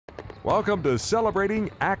Welcome to Celebrating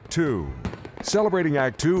Act 2. Celebrating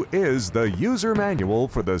Act 2 is the user manual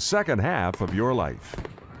for the second half of your life.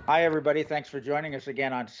 Hi, everybody. Thanks for joining us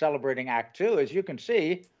again on Celebrating Act 2. As you can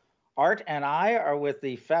see, Art and I are with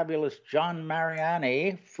the fabulous John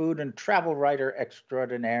Mariani, food and travel writer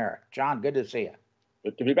extraordinaire. John, good to see you.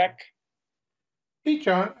 Good to be back. Hey,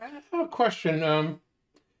 John, I have a question.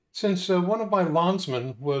 Since one of my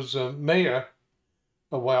lawnsmen was mayor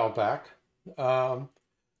a while back, I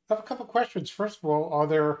have a couple of questions. First of all, are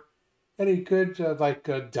there any good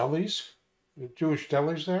delis, Jewish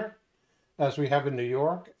delis there, as we have in New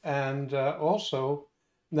York? And also,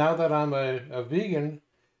 now that I'm a vegan,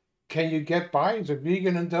 can you get by as a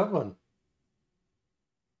vegan in Dublin?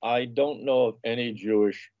 I don't know of any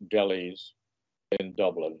Jewish delis in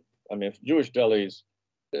Dublin. I mean, if Jewish delis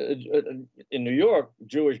in New York,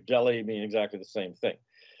 Jewish deli mean exactly the same thing.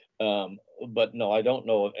 But no, I don't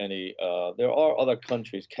know of any. There are other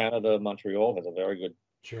countries. Canada, Montreal has a very good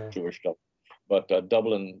Jewish deli, but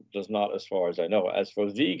Dublin does not, as far as I know. As for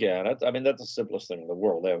vegan, that's the simplest thing in the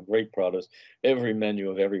world. They have great produce. Every menu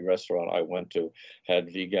of every restaurant I went to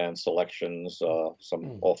had vegan selections,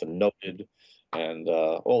 some often noted, and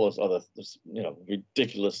all those other,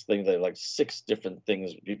 ridiculous things. They have like 6 different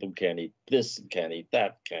things. People can't eat this and can't eat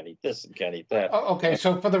that, can't eat this and can't eat that. Okay,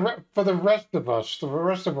 so for the rest of us, the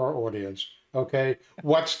rest of our audience, okay,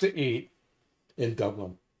 what's to eat in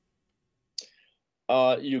Dublin?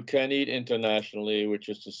 You can eat internationally, which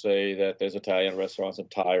is to say that there's Italian restaurants and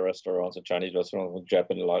Thai restaurants and Chinese restaurants and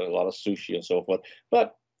Japanese, a lot of sushi and so forth.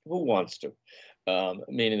 But who wants to?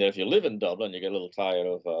 Meaning that if you live in Dublin, you get a little tired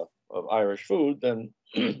of Irish food, then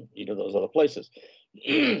eat at those other places.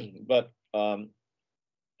 But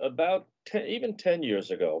about 10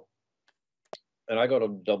 years ago, and I go to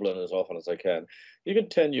Dublin as often as I can, even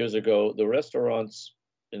 10 years ago, the restaurants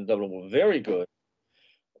in Dublin were very good,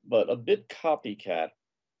 but a bit copycat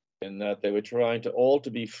in that they were trying to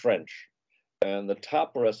be French. And the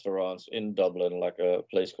top restaurants in Dublin, like a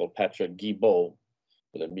place called Patrick Guibault,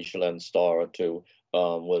 with a Michelin star or 2,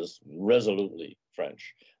 was resolutely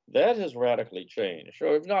French. That has radically changed,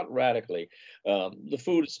 or if not radically, the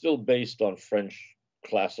food is still based on French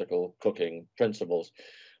classical cooking principles.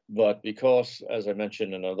 But because, as I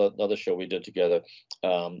mentioned in another show we did together,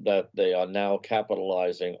 that they are now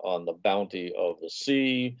capitalizing on the bounty of the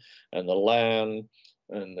sea and the land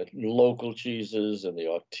and the local cheeses and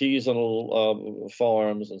the artisanal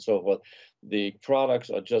farms and so forth, the products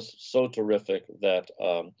are just so terrific that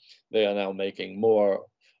they are now making more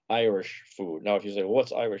Irish food. Now, if you say, well,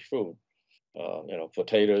 what's Irish food?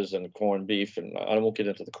 Potatoes and corned beef, and I won't get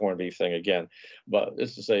into the corned beef thing again, but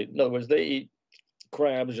it's to say, in other words, they eat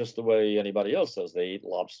crabs just the way anybody else does. They eat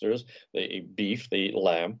lobsters, they eat beef, they eat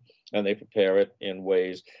lamb, and they prepare it in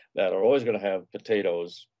ways that are always going to have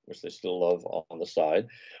potatoes, which they still love, on the side.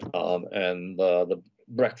 And the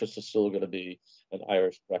breakfast is still going to be an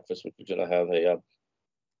Irish breakfast, which is going to have a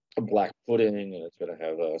black pudding, and it's going to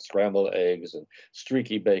have scrambled eggs and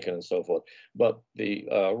streaky bacon and so forth. But the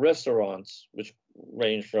restaurants, which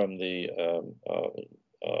range from the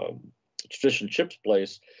fish and chips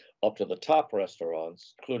place up to the top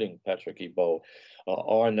restaurants, including Patrick Guibault,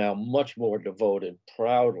 are now much more devoted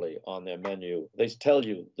proudly on their menu. They tell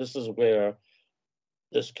you, this is where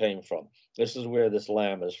this came from. This is where this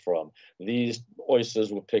lamb is from. These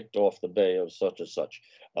oysters were picked off the bay of such and such.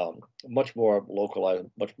 Much more localized,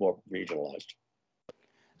 much more regionalized.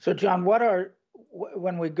 So, John,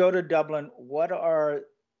 when we go to Dublin, what are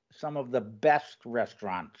some of the best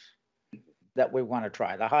restaurants that we want to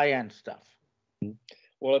try, the high-end stuff?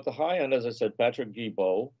 Well, at the high end, as I said, Patrick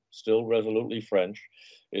Guibault, still resolutely French,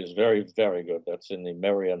 is very, very good. That's in the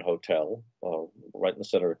Mariani Hotel, right in the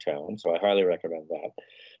center of town. So I highly recommend that.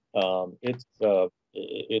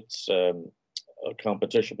 It's a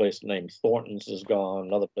competition place named Thornton's is gone.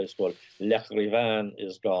 Another place called Le Rivan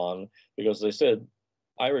is gone because they said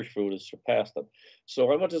Irish food has surpassed them.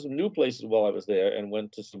 So I went to some new places while I was there and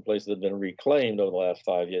went to some places that have been reclaimed over the last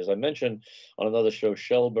 5 years. I mentioned on another show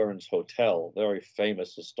Shelburne's Hotel, very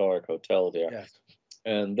famous historic hotel there. Yes.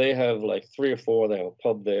 And they have like 3 or 4. They have a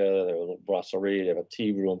pub there, they have a little brasserie, they have a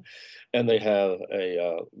tea room, and they have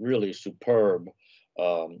a really superb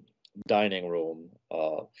dining room.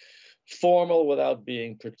 Formal without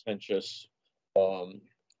being pretentious.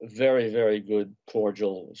 Very, very good,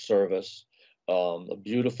 cordial service. A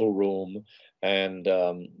beautiful room, and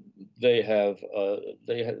they have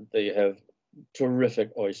terrific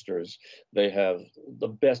oysters. They have the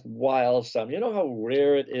best wild salmon. You know how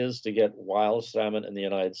rare it is to get wild salmon in the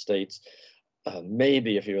United States?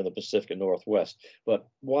 maybe if you're in the Pacific Northwest, but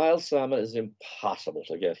wild salmon is impossible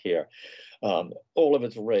to get here. All of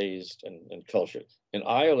it's raised and cultured. In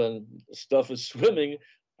Ireland, stuff is swimming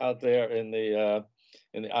out there in the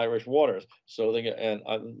Irish waters. So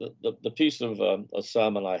the piece of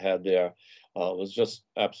salmon I had there was just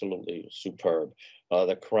absolutely superb.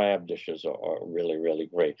 The crab dishes are really, really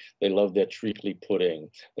great. They love their treacle pudding.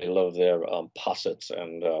 They love their possets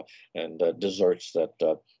and desserts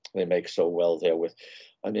that they make so well there with,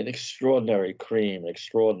 I mean, extraordinary cream,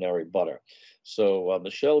 extraordinary butter. So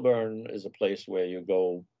the Shelburne is a place where you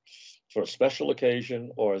go for a special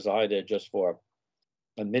occasion, or as I did, just for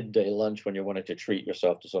a midday lunch when you're wanting to treat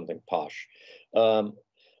yourself to something posh.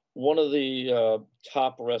 One of the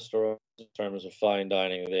top restaurants in terms of fine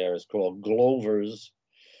dining there is called Glover's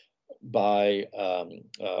by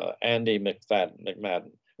Andy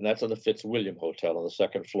McMadden, and that's in the Fitzwilliam Hotel on the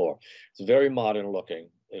second floor. It's very modern looking.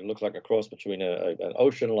 It looks like a cross between an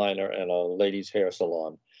ocean liner and a lady's hair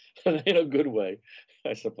salon, in a good way,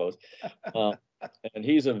 I suppose. And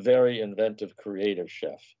he's a very inventive, creative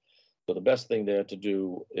chef. So the best thing there to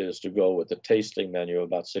do is to go with the tasting menu,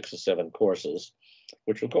 about 6 or 7 courses,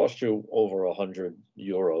 which will cost you over €100,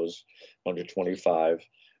 125.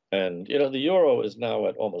 And, you know, the euro is now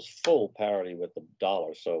at almost full parity with the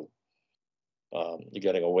dollar. So you're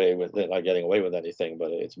getting away with it, not getting away with anything, but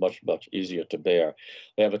it's much, much easier to bear.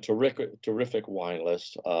 They have a terrific wine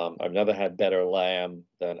list. I've never had better lamb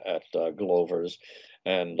than at Glover's.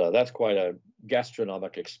 And that's quite a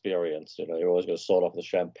gastronomic experience. You know, you're always going to sort off the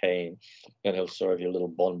champagne, and he'll serve you little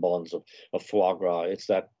bonbons of foie gras. It's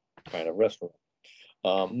that kind of restaurant.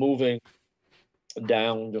 Moving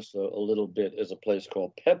down just a little bit is a place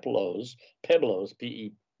called Peblo's,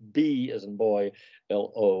 P-E-B as in boy,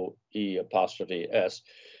 L-O-E',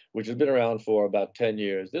 which has been around for about 10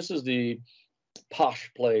 years. This is the posh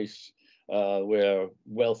place where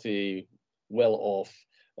wealthy, well-off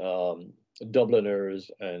Dubliners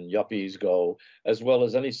and yuppies go, as well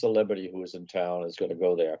as any celebrity who is in town is going to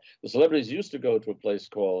go there. The celebrities used to go to a place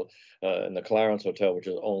called in the Clarence Hotel, which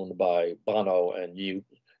is owned by Bono and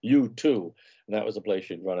U2, and that was a place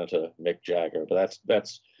you'd run into Mick Jagger, but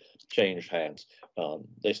that's changed hands.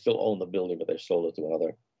 They still own the building, but they sold it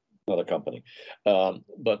to another company.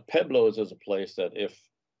 But Peblo's is a place that if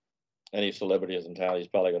any celebrity is in town, he's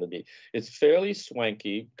probably going to be. It's fairly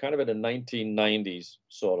swanky, kind of in a 1990s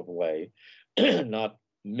sort of way, not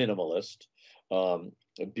minimalist.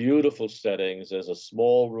 Beautiful settings. There's a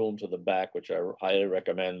small room to the back, which I highly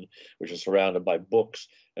recommend, which is surrounded by books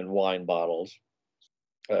and wine bottles.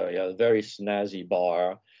 Yeah, very snazzy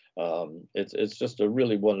bar. It's just a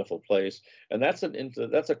really wonderful place, and that's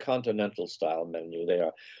a continental style menu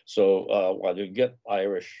there. So while you get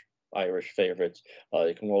Irish favorites,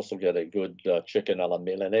 you can also get a good chicken alla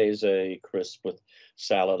milanese, crisp with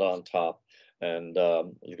salad on top, and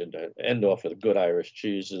you can end off with good Irish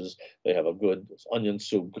cheeses. They have a good onion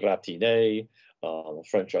soup gratiné,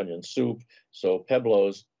 French onion soup. So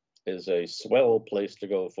Peblo's is a swell place to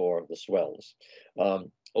go for the swells.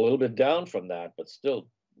 A little bit down from that, but still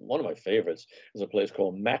one of my favorites, is a place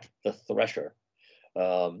called Matt the Thresher,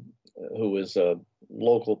 who is a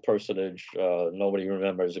local personage nobody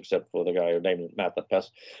remembers except for the guy who named Matt the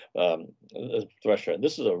Thresher. And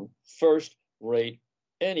this is a first-rate,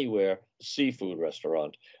 anywhere seafood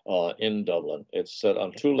restaurant in Dublin. It's set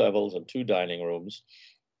on 2 levels and 2 dining rooms,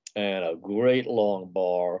 and a great long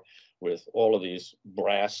bar with all of these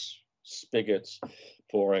brass spigots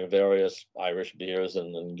pouring various Irish beers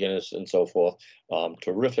and Guinness and so forth.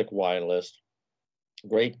 Terrific wine list.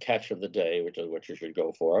 Great catch of the day, which is what you should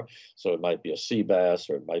go for. So it might be a sea bass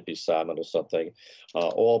or it might be salmon or something,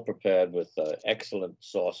 all prepared with excellent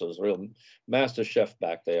sauces, real master chef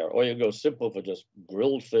back there. Or you go simple for just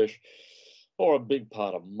grilled fish or a big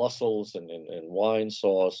pot of mussels and wine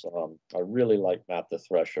sauce. I really like Matt the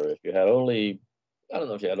Thresher. If you had only, I don't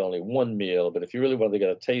know if you had only one meal, but if you really wanted to get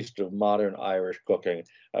a taste of modern Irish cooking,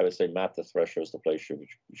 I would say Matt the Thresher is the place you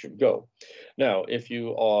should go. Now, if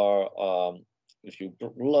you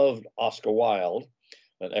loved Oscar Wilde,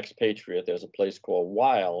 an expatriate, there's a place called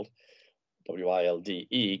Wilde,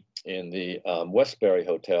 W-I-L-D-E, in the Westbury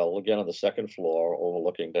Hotel, again on the second floor,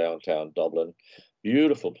 overlooking downtown Dublin.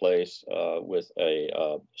 Beautiful place with a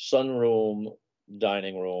sunroom,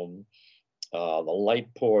 dining room. The light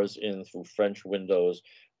pours in through French windows,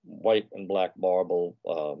 white and black marble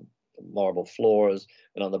floors,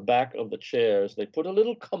 and on the back of the chairs they put a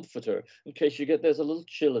little comforter in case there's a little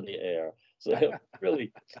chill in the air. So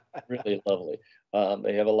really, really lovely.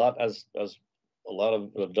 They have a lot, as a lot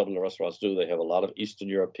of Dublin restaurants do. They have a lot of Eastern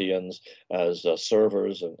Europeans as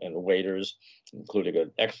servers and waiters, including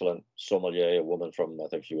an excellent sommelier, a woman from, I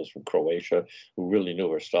think she was from Croatia, who really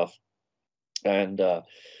knew her stuff. And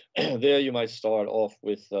there you might start off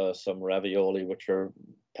with some ravioli, which are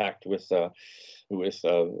packed with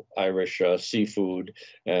Irish seafood,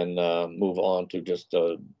 and move on to just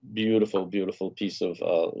a beautiful, beautiful piece of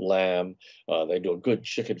lamb. They do a good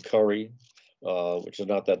chicken curry, which is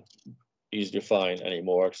not that easy to find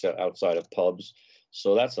anymore, except outside of pubs.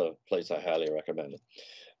 So that's a place I highly recommend.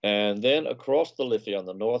 And then across the Liffey on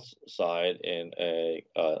the north side, in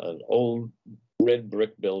an old red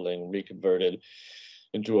brick building reconverted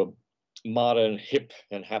into a modern, hip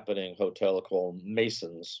and happening hotel called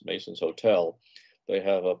Mason's Hotel. They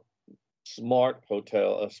have a smart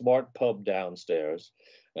hotel, a smart pub downstairs,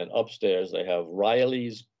 and upstairs they have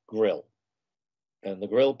Riley's Grill. And the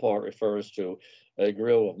grill part refers to a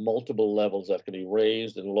grill of multiple levels that can be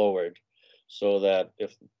raised and lowered, so that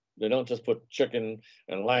if they don't just put chicken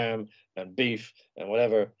and lamb and beef and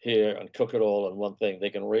whatever here and cook it all in one thing, they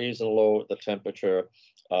can raise and lower the temperature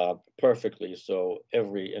perfectly, so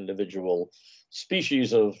every individual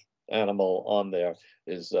species of animal on there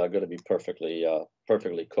is going to be perfectly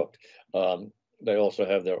cooked. They also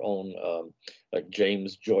have their own like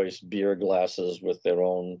James Joyce beer glasses with their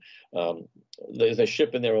own. They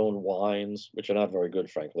ship in their own wines, which are not very good,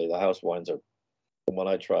 frankly. The house wines are. When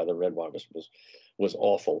I tried, the red wine was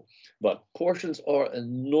awful, but portions are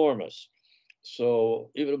enormous.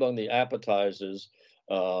 So even among the appetizers,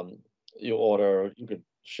 you could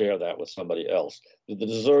share that with somebody else. The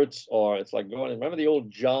desserts are, it's like going, remember the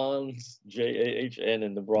old John's, Jahn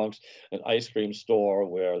in the Bronx, an ice cream store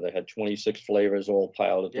where they had 26 flavors all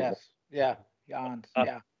piled into Yes, yeah, John's,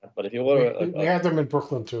 yeah. But if you order, we had them in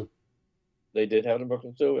Brooklyn too. They did have it in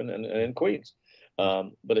Brooklyn too, and in Queens.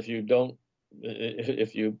 But if you don't,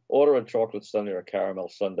 if you order a chocolate sundae or a caramel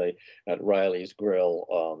sundae at Riley's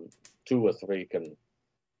Grill, 2 or 3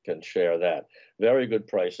 can share that. Very good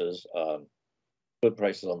prices. Good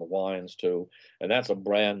prices on the wines too, and that's a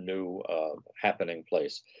brand new happening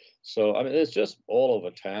place. So I mean, it's just all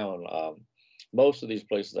over town. Most of these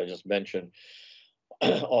places I just mentioned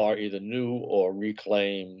are either new or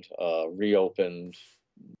reclaimed, reopened,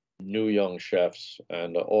 new young chefs,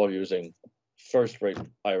 and all using first-rate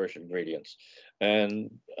Irish ingredients.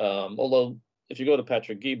 And although if you go to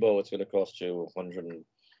Patrick Guibo, it's going to cost you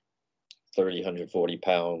 130, 140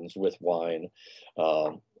 pounds with wine.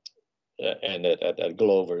 And at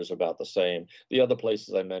Glover's about the same. The other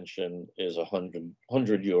places I mentioned is a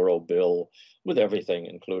 100 euro bill with everything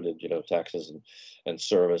included, taxes and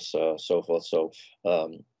service, so forth. So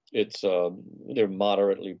it's they're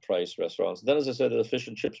moderately priced restaurants. Then, as I said, there's a fish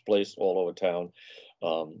and chips place all over town,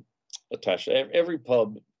 attached. Every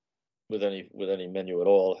pub with any menu at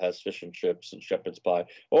all has fish and chips and shepherd's pie,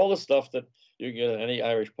 all the stuff that you can get at any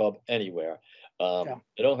Irish pub anywhere.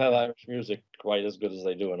 They don't have Irish music quite as good as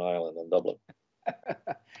they do in Ireland and Dublin.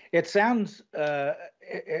 It sounds,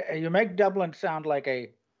 you make Dublin sound like a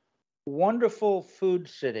wonderful food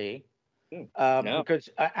city, because,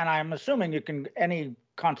 and I'm assuming any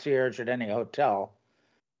concierge at any hotel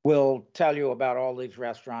will tell you about all these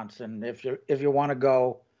restaurants, and if you want to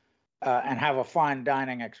go and have a fine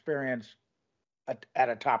dining experience at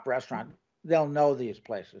a top restaurant, they'll know these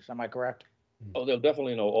places. Am I correct? Oh, they'll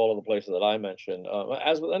definitely know all of the places that I mentioned.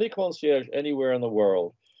 As with any concierge anywhere in the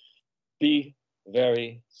world, be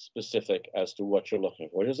very specific as to what you're looking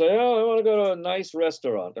for. You say, oh, I want to go to a nice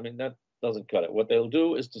restaurant. I mean, that doesn't cut it. What they'll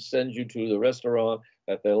do is to send you to the restaurant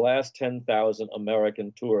that their last 10,000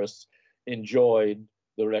 American tourists enjoyed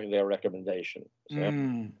their recommendation. So,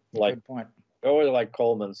 good point. Go to like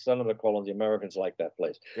Coleman's, send them to Coleman's. The Americans like that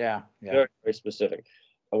place. Yeah. Very, very specific.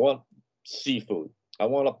 I want seafood. I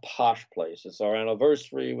want a posh place. It's our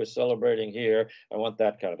anniversary. We're celebrating here. I want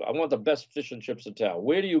that kind of. I want the best fish and chips in town.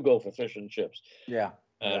 Where do you go for fish and chips? Yeah.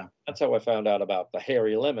 And that's how I found out about the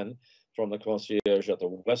Hairy Lemon from the concierge at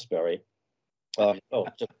the Westbury.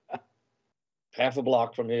 Just half a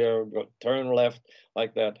block from here, turn left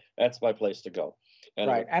like that. That's my place to go. And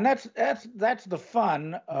right, and that's the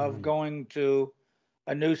fun of going to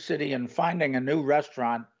a new city and finding a new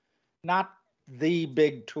restaurant, not the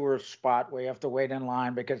big tourist spot where you have to wait in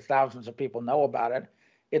line because thousands of people know about it.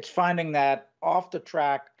 It's finding that off the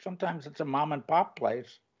track. Sometimes it's a mom and pop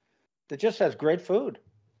place that just has great food.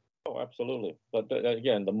 Oh, absolutely. But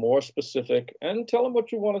again, the more specific, and tell them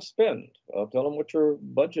what you want to spend. Tell them what your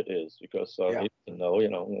budget is, because they know,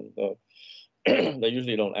 they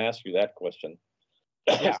usually don't ask you that question.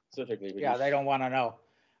 Specifically. Yeah, they don't want to know.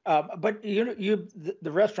 But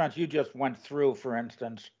the restaurants you just went through, for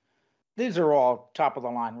instance, these are all top of the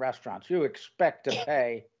line restaurants. You expect to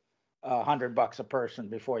pay $100 a person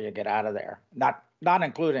before you get out of there, not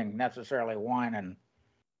including necessarily wine and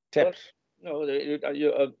tips. Well, no,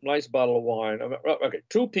 a nice bottle of wine. Okay,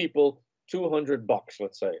 two people, $200,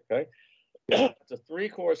 let's say. Okay, it's a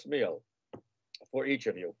three-course meal for each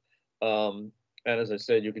of you. And as I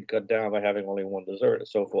said, you could cut down by having only one dessert and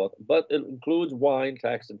so forth. But it includes wine,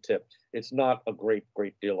 tax, and tip. It's not a great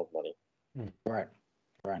deal of money. Right,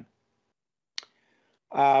 right.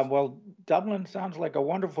 Well, Dublin sounds like a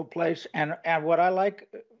wonderful place, and what I like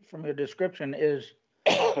from your description is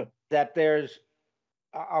that there's,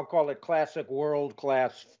 I'll call it classic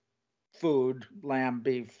world-class food, lamb,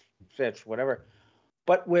 beef, fish, whatever,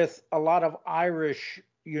 but with a lot of Irish,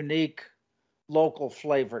 unique, local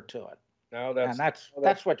flavor to it. Now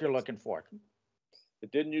that's what you're looking for.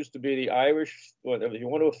 It didn't used to be the Irish. If you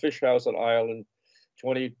went to a fish house in Ireland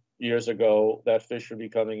 20 years ago, that fish would be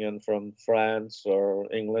coming in from France or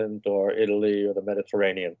England or Italy or the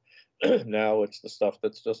Mediterranean. Now it's the stuff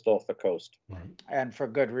that's just off the coast. And for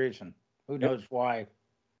good reason. Who knows why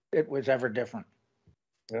it was ever different.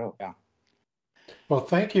 Yeah. Well,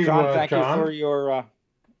 thank you, John. Thank John. you for your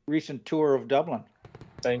recent tour of Dublin.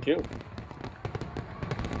 Thank you.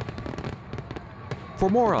 For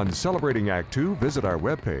more on Celebrating Act Two, visit our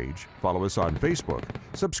webpage, follow us on Facebook,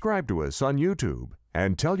 subscribe to us on YouTube,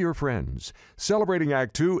 and tell your friends. Celebrating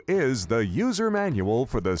Act Two is the user manual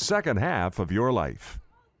for the second half of your life.